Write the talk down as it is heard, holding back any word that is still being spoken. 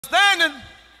Standing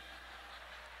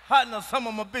hot in the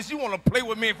summer, my bitch. You want to play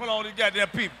with me in front of all these goddamn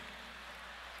people?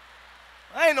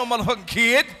 I ain't no motherfucking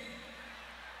kid.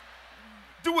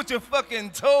 Do what you're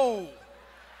fucking told.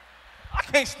 I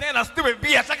can't stand a stupid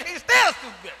bitch. I can't stand a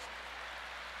stupid bitch.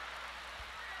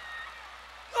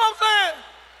 You know what I'm saying?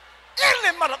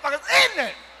 Ignorant motherfuckers,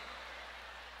 ignorant.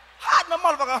 Hot in the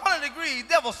motherfucker, 100 degrees,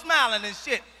 devil smiling and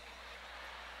shit.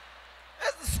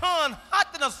 It's the sun, hot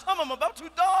in the summer, I'm about too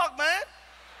dog, man.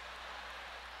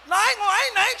 No,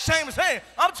 I ain't ashamed of saying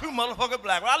I'm too motherfucking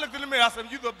black. When I looked in the mirror, I said,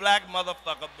 you the black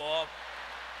motherfucker, boy.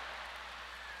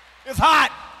 It's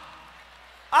hot.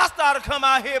 I started to come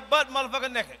out here butt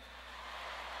motherfucking naked.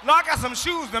 No, I got some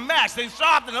shoes to match. They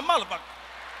sharp than a motherfucker.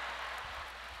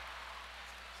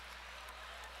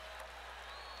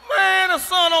 Man, the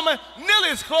sun on me.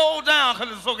 Nilly's closed down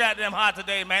because it's so goddamn hot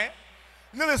today, man.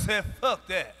 Nilly said, fuck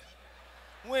that.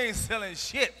 We ain't selling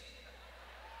shit.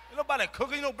 Ain't nobody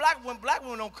cooking. You know, black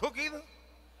women don't cook either.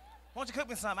 Why don't you cook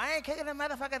me something? I ain't cooking that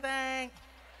motherfucking thing.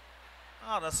 I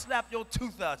ought to slap your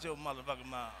tooth out your motherfucking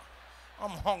mouth. I'm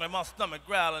hungry, my stomach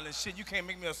growling and shit. You can't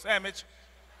make me a sandwich.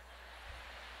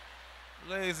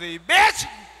 Lazy bitch.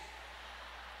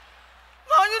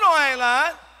 No, you know I ain't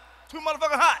lying. Too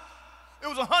motherfucking hot. It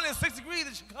was 106 degrees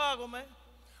in Chicago, man.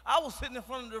 I was sitting in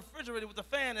front of the refrigerator with the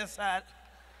fan inside.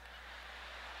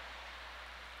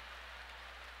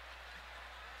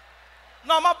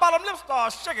 No, my bottom lip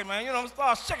started shaking, man. You know,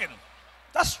 started shaking.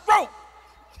 That's stroke.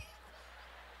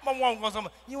 My woman goes,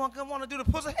 you want to do the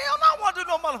pussy? Hell no, I don't want to do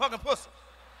no motherfucking pussy.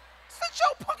 Sit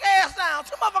your punk ass down.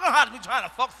 Too motherfucking hot to be trying to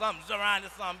fuck something around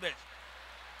this son bitch.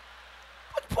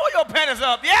 Pull your panties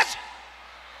up, bitch.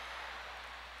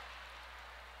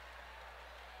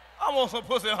 I want some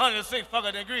pussy 106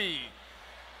 fucking degrees.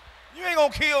 You ain't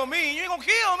gonna kill me. You ain't gonna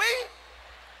kill me.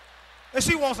 And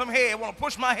she wants some head, want to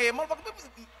push my head. Motherfucker.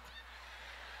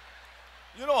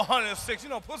 You know 106, you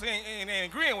know pussy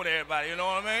ain't agreeing with everybody, you know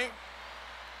what I mean?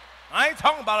 I ain't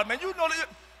talking about it, man. You know that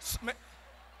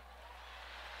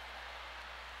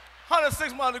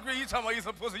 106 miles degree, you talking about eat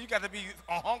some pussy, you got to be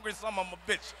a hungry son of a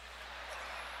bitch.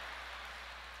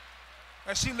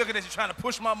 And she looking at you trying to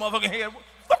push my motherfucking head. What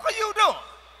the fuck are you doing?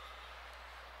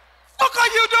 Fuck are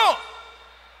you doing?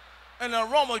 And the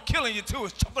aroma killing you too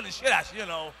is choking the shit out you, you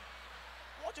know.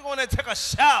 Why don't you go in there and take a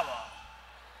shower?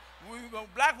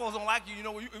 Black folks don't like you, you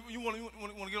know, you want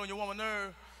to get on your woman's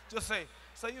nerve, just say,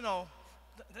 you know,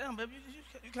 damn, baby,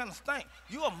 you kind of stink.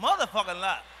 You a motherfucking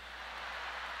lot.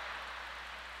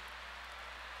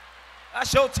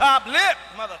 That's your top lip,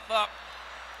 motherfucker.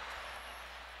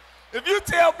 If you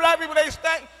tell black people they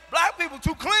stink, black people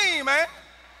too clean, man.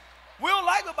 We don't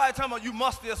like nobody talking about you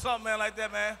musty or something, man, like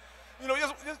that, man. You know,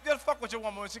 just fuck with your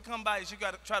woman. When she come by, she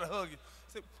got to try to hug you.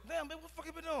 Say, damn, baby, what the fuck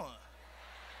you been doing?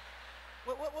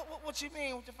 What you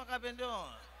mean? What the fuck I been doing?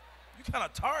 You kind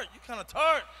of tart. You kind of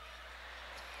tart.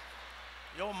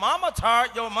 Your mama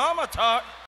tart.